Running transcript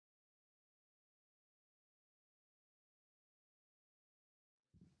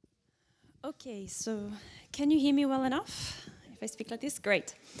Okay, so can you hear me well enough? If I speak like this,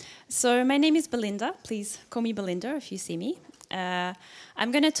 great. So my name is Belinda. Please call me Belinda if you see me.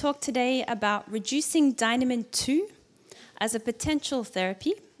 I'm going to talk today about reducing Dynamin 2 as a potential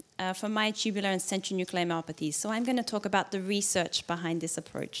therapy for myotubular and central nuclear myopathies. So I'm going to talk about the research behind this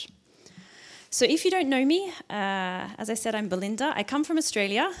approach. So if you don't know me, as I said, I'm Belinda. I come from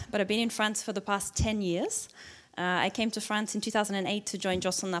Australia, but I've been in France for the past 10 years. I came to France in 2008 to join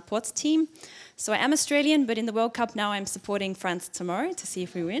Jocelyn Laporte's team. So I am Australian, but in the World Cup now I'm supporting France tomorrow to see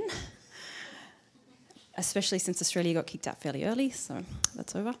if we win. Especially since Australia got kicked out fairly early, so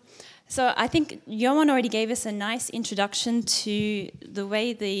that's over. So I think Johan already gave us a nice introduction to the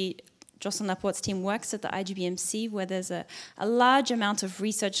way the Jocelyn Laporte's team works at the IGBMC, where there's a large amount of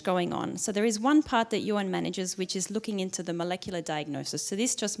research going on. So there is one part that Johan manages, which is looking into the molecular diagnosis. So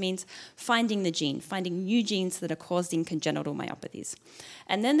this just means finding the gene, finding new genes that are causing congenital myopathies.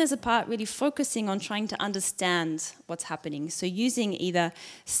 And then there's a part really focusing on trying to understand what's happening. So using either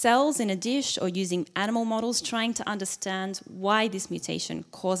cells in a dish or using animal models, trying to understand why this mutation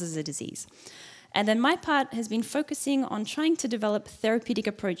causes a disease. And then my part has been focusing on trying to develop therapeutic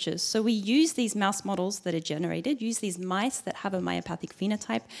approaches. So we use these mouse models that are generated, use these mice that have a myopathic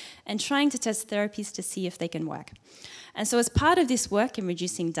phenotype, and trying to test therapies to see if they can work. And so as part of this work in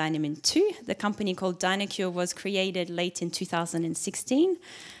reducing Dynamin 2, the company called DynaCure was created late in 2016.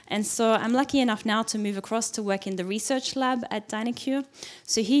 And so I'm lucky enough now to move across to work in the research lab at DynaCure.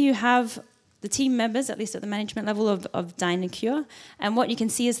 So here you have the team members, at least at the management level of DynaCure. And what you can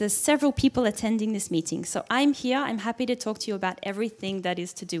see is there's several people attending this meeting. So I'm here. I'm happy to talk to you about everything that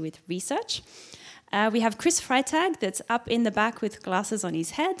is to do with research. We have Chris Freitag, that's up in the back with glasses on his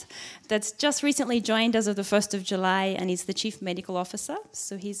head, that's just recently joined as of the 1st of July, and he's the Chief Medical Officer.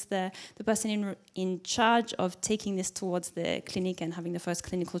 So he's the person in charge of taking this towards the clinic and having the first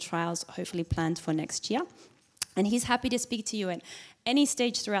clinical trials hopefully planned for next year. And he's happy to speak to you at any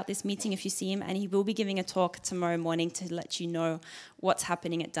stage throughout this meeting if you see him, and he will be giving a talk tomorrow morning to let you know what's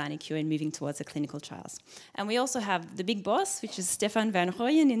happening at DynaCure and moving towards the clinical trials. And we also have the big boss, which is Stefan van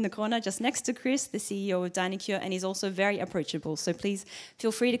Rooyen in the corner just next to Chris, the CEO of DynaCure, and he's also very approachable. So please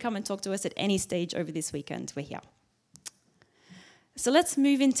feel free to come and talk to us at any stage over this weekend. We're here. So let's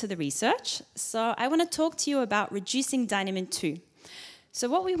move into the research. So I want to talk to you about reducing Dynamin 2. So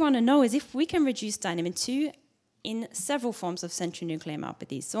what we want to know is if we can reduce Dynamin 2 in several forms of central nuclear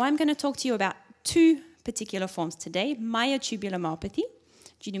myopathies. So I'm going to talk to you about two particular forms today: myotubular myopathy,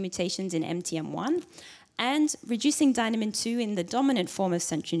 due to mutations in MTM1, and reducing Dynamin 2 in the dominant form of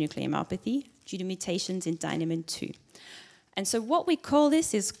central nuclear myopathy, due to mutations in Dynamin 2. And so what we call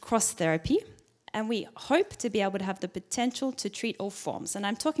this is cross-therapy, and we hope to be able to have the potential to treat all forms. And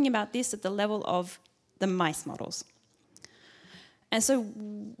I'm talking about this at the level of the mice models. And so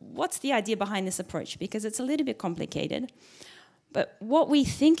what's the idea behind this approach? Because it's a little bit complicated. But what we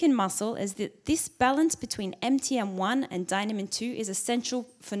think in muscle is that this balance between MTM1 and Dynamin 2 is essential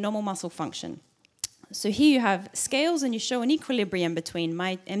for normal muscle function. So here you have scales and you show an equilibrium between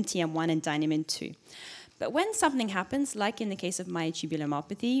MTM1 and Dynamin 2. But when something happens, like in the case of myotubular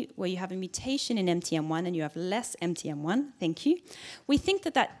myopathy, where you have a mutation in MTM1 and you have less MTM1, thank you, we think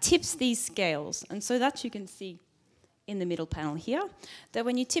that that tips these scales. And so that you can see in the middle panel here, that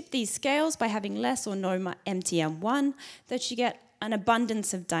when you tip these scales by having less or no MTM1, that you get an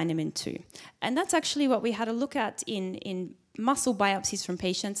abundance of Dynamin 2. And that's actually what we had a look at in muscle biopsies from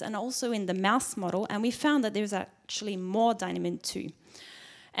patients and also in the mouse model, and we found that there's actually more Dynamin 2.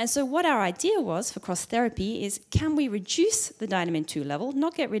 And so what our idea was for cross-therapy is, can we reduce the Dynamin 2 level,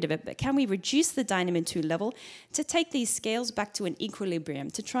 not get rid of it, but can we reduce the Dynamin 2 level to take these scales back to an equilibrium,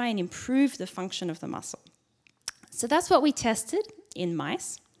 to try and improve the function of the muscle? So that's what we tested in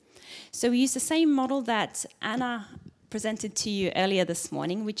mice. So we used the same model that Anna presented to you earlier this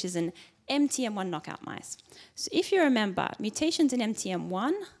morning, which is an MTM1 knockout mice. So if you remember, mutations in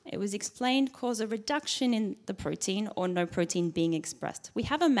MTM1, it was explained, cause a reduction in the protein or no protein being expressed. We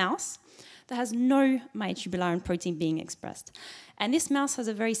have a mouse that has no myotubular protein being expressed. And this mouse has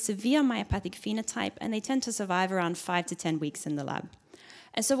a very severe myopathic phenotype, and they tend to survive around 5 to 10 weeks in the lab.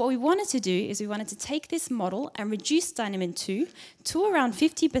 And so what we wanted to do is we wanted to take this model and reduce Dynamin 2 to around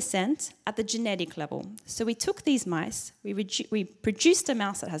 50% at the genetic level. So we took these mice, we produced a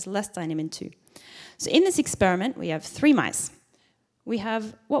mouse that has less Dynamin 2. So in this experiment, we have 3 mice. We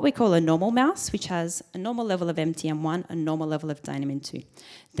have what we call a normal mouse, which has a normal level of MTM1, a normal level of Dynamin 2.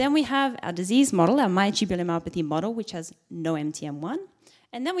 Then we have our disease model, our myotubular myopathy model, which has no MTM1.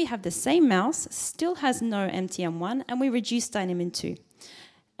 And then we have the same mouse, still has no MTM1, and we reduce Dynamin 2.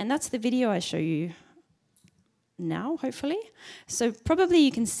 And that's the video I show you now, hopefully. So probably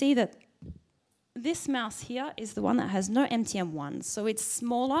you can see that this mouse here is the one that has no MTM1, so it's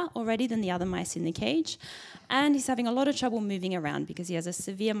smaller already than the other mice in the cage, and he's having a lot of trouble moving around because he has a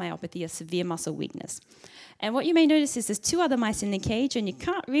severe myopathy, a severe muscle weakness. And what you may notice is there's two other mice in the cage, and you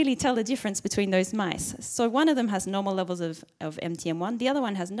can't really tell the difference between those mice. So one of them has normal levels of MTM1, the other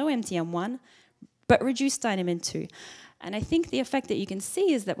one has no MTM1, but reduced Dynamin 2. And I think the effect that you can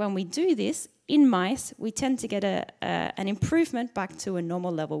see is that when we do this, in mice, we tend to get an improvement back to a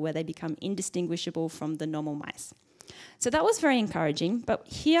normal level where they become indistinguishable from the normal mice. So that was very encouraging, but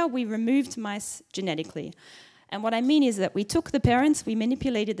here we removed mice genetically. And what I mean is that we took the parents, we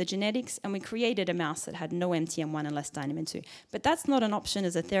manipulated the genetics, and we created a mouse that had no MTM1 and less Dynamin 2. But that's not an option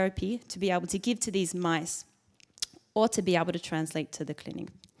as a therapy to be able to give to these mice or to be able to translate to the clinic.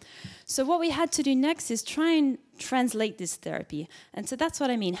 So what we had to do next is try and translate this therapy. And so that's what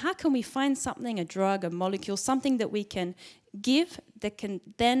I mean. How can we find something, a drug, a molecule, something that we can give that can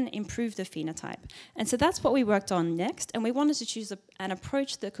then improve the phenotype? And so that's what we worked on next. And we wanted to choose an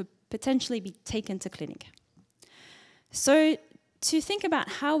approach that could potentially be taken to clinic. So to think about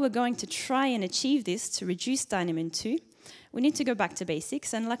how we're going to try and achieve this to reduce Dynamin 2, we need to go back to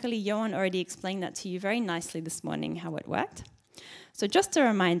basics. And luckily, Johan already explained that to you very nicely this morning, how it worked. So just a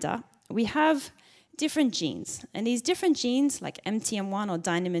reminder, we have different genes. And these different genes, like MTM1 or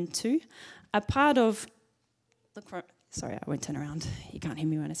Dynamin 2, are part of the sorry, I won't turn around. You can't hear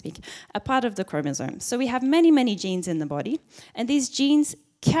me when I speak. Are part of the chromosome. So we have many, many genes in the body. And these genes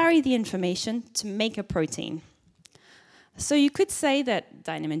carry the information to make a protein. So you could say that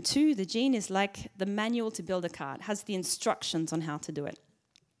Dynamin 2, the gene, is like the manual to build a car. It has the instructions on how to do it.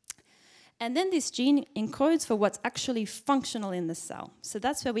 And then this gene encodes for what's actually functional in the cell. So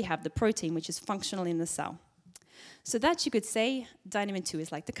that's where we have the protein, which is functional in the cell. So that you could say Dynamin 2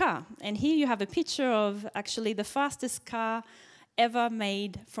 is like the car. And here you have a picture of actually the fastest car ever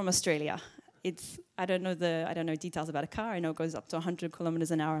made from Australia. I don't know details about a car. I know it goes up to 100 kilometers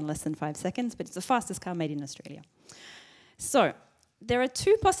an hour in less than 5 seconds, but it's the fastest car made in Australia. So there are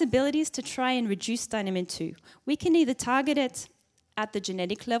two possibilities to try and reduce Dynamin 2. We can either target it at the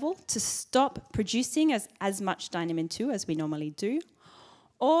genetic level to stop producing as much Dynamin 2 as we normally do,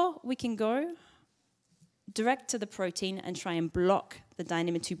 or we can go direct to the protein and try and block the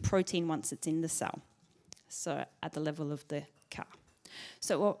Dynamin 2 protein once it's in the cell, so at the level of the car.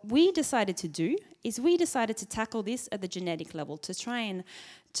 So what we decided to do is we decided to tackle this at the genetic level to try and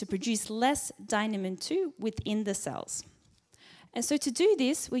to produce less Dynamin 2 within the cells. And so to do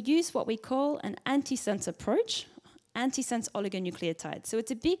this, we use what we call an antisense approach, antisense oligonucleotide. So it's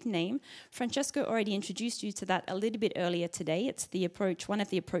a big name. Francesco already introduced you to that a little bit earlier today. It's the approach, one of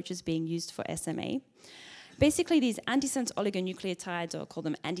the approaches being used for SMA. Basically, these antisense oligonucleotides, or call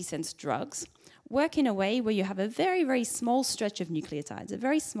them antisense drugs, work in a way where you have a very, very small stretch of nucleotides, a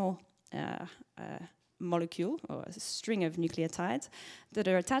very small molecule or a string of nucleotides that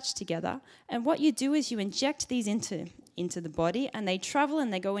are attached together. And what you do is you inject these into the body, and they travel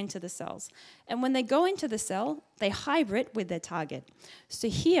and they go into the cells. And when they go into the cell, they hybrid with their target. So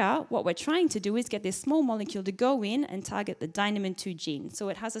here, what we're trying to do is get this small molecule to go in and target the Dynamin 2 gene. So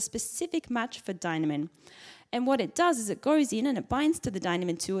it has a specific match for Dynamin. And what it does is it goes in and it binds to the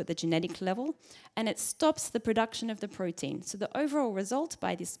Dynamin 2 at the genetic level, and it stops the production of the protein. So the overall result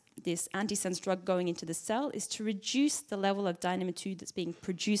by this antisense drug going into the cell is to reduce the level of Dynamin 2 that's being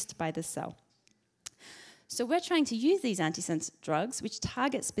produced by the cell. So we're trying to use these antisense drugs, which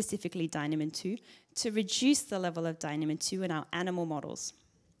target specifically Dynamin 2, to reduce the level of Dynamin 2 in our animal models.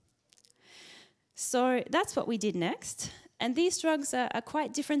 So that's what we did next. And these drugs are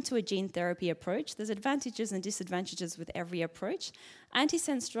quite different to a gene therapy approach. There's advantages and disadvantages with every approach.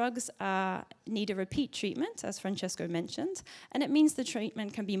 Antisense drugs need a repeat treatment, as Francesco mentioned, and it means the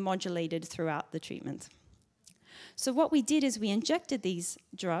treatment can be modulated throughout the treatment. So what we did is we injected these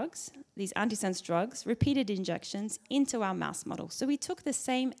drugs, these antisense drugs, repeated injections into our mouse model. So we took the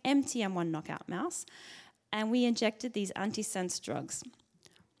same MTM1 knockout mouse and we injected these antisense drugs.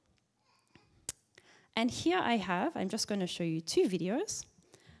 And here I'm just going to show you 2 videos,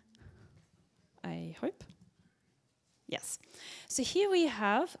 I hope. Yes. So here we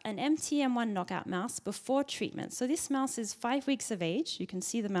have an MTM1 knockout mouse before treatment. So this mouse is 5 weeks of age. You can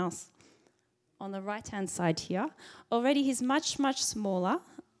see the mouse on the right-hand side here. Already he's much, much smaller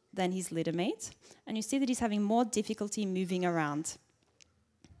than his litter mate. And you see that he's having more difficulty moving around.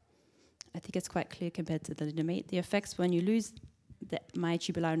 I think it's quite clear compared to the litter mate. The effects when you lose the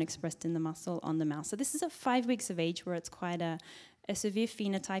myotubulin expressed in the muscle on the mouse. So this is at 5 weeks of age where it's quite a severe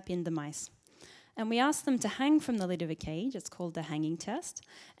phenotype in the mice. And we asked them to hang from the lid of a cage. It's called the hanging test.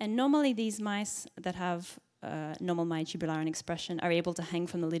 And normally these mice that have normal myotubularin expression are able to hang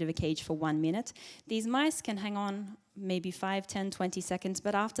from the lid of a cage for 1 minute. These mice can hang on maybe 5, 10, 20 seconds,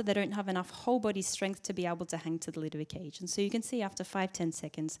 but after they don't have enough whole body strength to be able to hang to the lid of a cage. And so you can see after 5, 10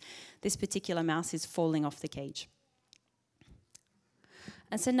 seconds, this particular mouse is falling off the cage.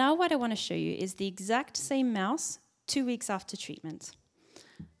 And so now what I want to show you is the exact same mouse 2 weeks after treatment.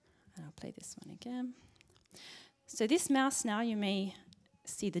 And I'll play this one again. So this mouse now, you may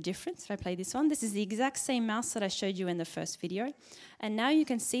see the difference if I play this one. This is the exact same mouse that I showed you in the first video. And now you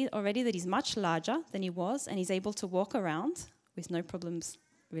can see already that he's much larger than he was, and he's able to walk around with no problems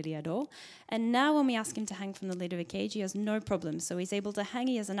really at all. And now when we ask him to hang from the lid of a cage, he has no problem. So he's able to hang,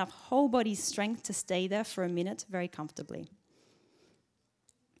 he has enough whole body strength to stay there for a minute very comfortably.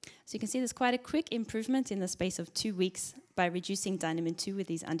 So you can see there's quite a quick improvement in the space of 2 weeks by reducing Dynamin 2 with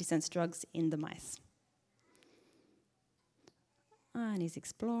these antisense drugs in the mice. And he's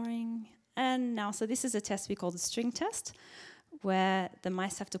exploring. And now, so this is a test we call the string test, where the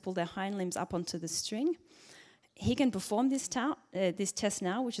mice have to pull their hind limbs up onto the string. He can perform this test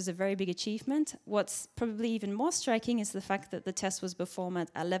now, which is a very big achievement. What's probably even more striking is the fact that the test was performed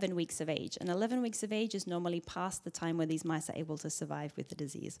at 11 weeks of age. And 11 weeks of age is normally past the time where these mice are able to survive with the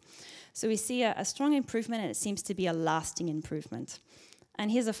disease. So we see a strong improvement, and it seems to be a lasting improvement. And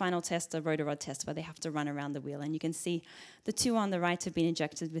here's a final test, a rotor rod test, where they have to run around the wheel. And you can see the two on the right have been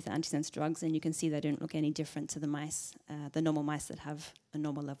injected with antisense drugs, and you can see they don't look any different to the mice, the normal mice that have a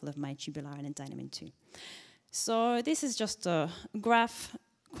normal level of myotubularin and Dynamin 2. So this is just a graph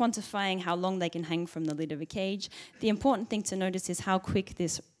quantifying how long they can hang from the lid of a cage. The important thing to notice is how quick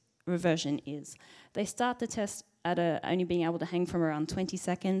this reversion is. They start the test at only being able to hang from around 20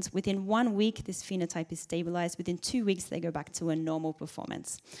 seconds. Within 1 week, this phenotype is stabilized. Within 2 weeks, they go back to a normal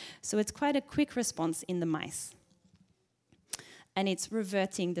performance. So it's quite a quick response in the mice. And it's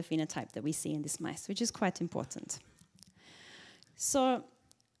reverting the phenotype that we see in this mice, which is quite important. So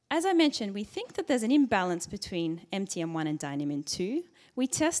as I mentioned, we think that there's an imbalance between MTM1 and Dynamin 2. We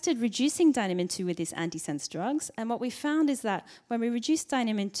tested reducing Dynamin 2 with these antisense drugs, and what we found is that when we reduce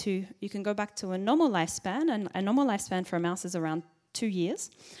Dynamin 2, you can go back to a normal lifespan, and a normal lifespan for a mouse is around 2 years,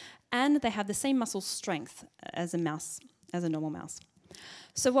 and they have the same muscle strength as a normal mouse.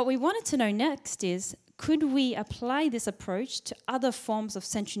 So what we wanted to know next is, could we apply this approach to other forms of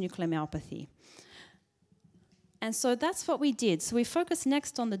central nuclear myopathy? And so that's what we did. So we focused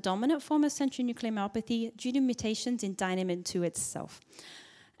next on the dominant form of central nuclear myopathy due to mutations in Dynamin 2 itself.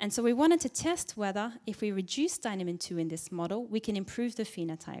 And so we wanted to test whether, if we reduce Dynamin 2 in this model, we can improve the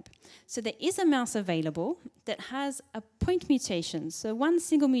phenotype. So there is a mouse available that has a point mutation, so one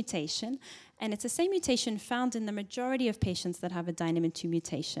single mutation, and it's the same mutation found in the majority of patients that have a Dynamin 2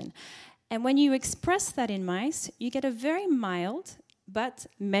 mutation. And when you express that in mice, you get a very mild but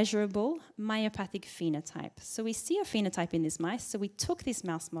measurable myopathic phenotype. So we see a phenotype in this mice. So we took this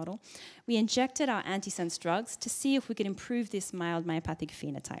mouse model, we injected our antisense drugs to see if we could improve this mild myopathic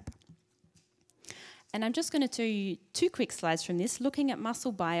phenotype. And I'm just going to show you 2 quick slides from this, looking at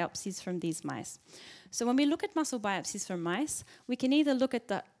muscle biopsies from these mice. So when we look at muscle biopsies from mice, we can either look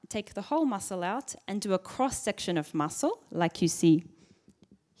at take the whole muscle out and do a cross-section of muscle, like you see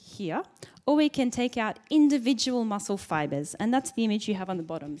here, or we can take out individual muscle fibers, and that's the image you have on the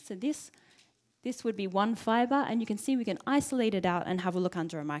bottom. So this would be one fiber, and you can see we can isolate it out and have a look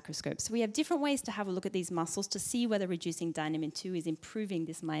under a microscope. So we have different ways to have a look at these muscles to see whether reducing Dynamin 2 is improving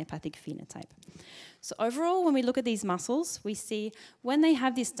this myopathic phenotype. So overall, when we look at these muscles, we see when they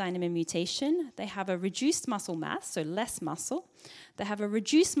have this Dynamin mutation, they have a reduced muscle mass, so less muscle. They have a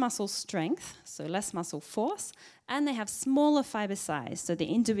reduced muscle strength, so less muscle force, and they have smaller fiber size, so the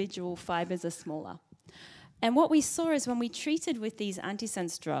individual fibers are smaller. And what we saw is when we treated with these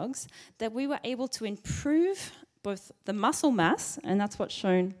antisense drugs, that we were able to improve both the muscle mass, and that's what's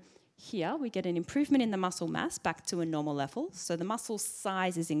shown here. We get an improvement in the muscle mass back to a normal level, so the muscle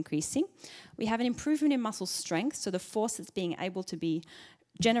size is increasing. We have an improvement in muscle strength, so the force that's being able to be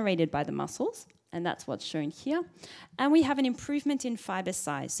generated by the muscles, and that's what's shown here. And we have an improvement in fiber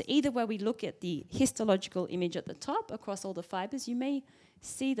size. So either where we look at the histological image at the top across all the fibers, you may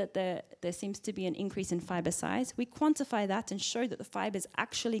see that there seems to be an increase in fiber size. We quantify that and show that the fibers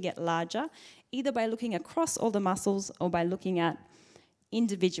actually get larger, either by looking across all the muscles or by looking at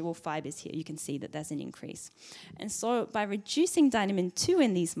individual fibers here. You can see that there's an increase. And so by reducing Dynamin 2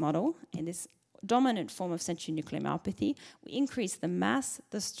 in this model, in this dominant form of central nuclear myopathy, we increase the mass,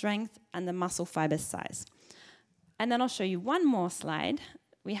 the strength, and the muscle fiber size. And then I'll show you one more slide.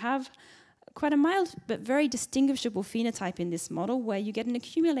 We have quite a mild but very distinguishable phenotype in this model where you get an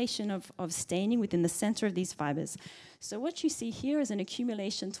accumulation of staining within the center of these fibers. So what you see here is an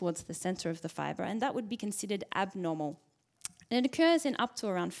accumulation towards the center of the fiber, and that would be considered abnormal. And it occurs in up to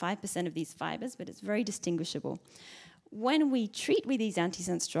around 5% of these fibers, but it's very distinguishable. When we treat with these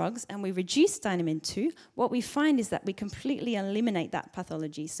antisense drugs and we reduce dynamin 2, what we find is that we completely eliminate that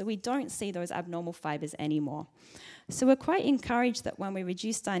pathology, so we don't see those abnormal fibers anymore. So we're quite encouraged that when we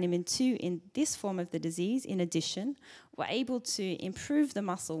reduce dynamin 2 in this form of the disease, in addition, we're able to improve the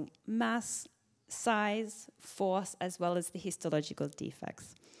muscle mass, size, force, as well as the histological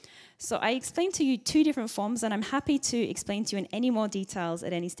defects. So I explained to you 2 different forms, and I'm happy to explain to you in any more details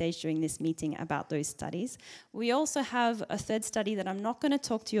at any stage during this meeting about those studies. We also have a 3rd study that I'm not going to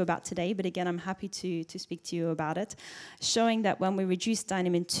talk to you about today, but again, I'm happy to speak to you about it, showing that when we reduce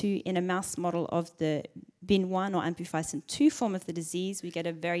dynamin 2 in a mouse model of the BIN1 or amphiphyssin 2 form of the disease, we get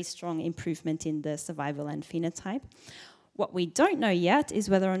a very strong improvement in the survival and phenotype. What we don't know yet is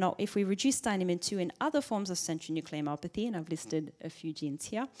whether or not if we reduce dynamin 2 in other forms of central nuclear myopathy, and I've listed a few genes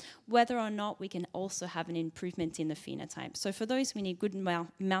here, whether or not we can also have an improvement in the phenotype. So for those, we need good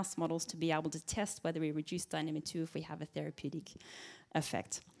mouse models to be able to test whether we reduce dynamin 2 if we have a therapeutic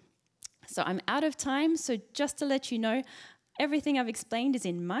effect. So I'm out of time, so just to let you know, everything I've explained is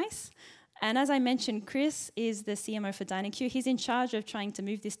in mice. And as I mentioned, Chris is the CMO for DynaQ. He's in charge of trying to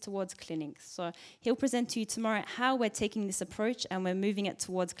move this towards clinics. So he'll present to you tomorrow how we're taking this approach and we're moving it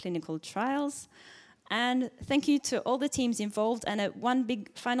towards clinical trials. And thank you to all the teams involved, and one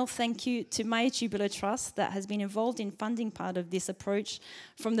big final thank you to Myotubular Trust that has been involved in funding part of this approach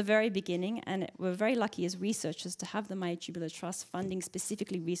from the very beginning, and we're very lucky as researchers to have the Myotubular Trust funding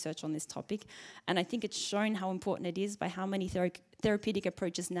specifically research on this topic, and I think it's shown how important it is by how many therapeutic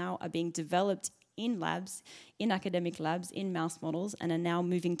approaches now are being developed in labs, in academic labs, in mouse models, and are now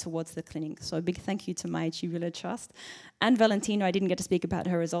moving towards the clinic. So a big thank you to Myotubular Trust. And Valentino, I didn't get to speak about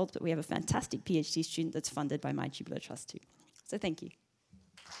her results, but we have a fantastic PhD student that's funded by Myotubular Trust too. So thank you.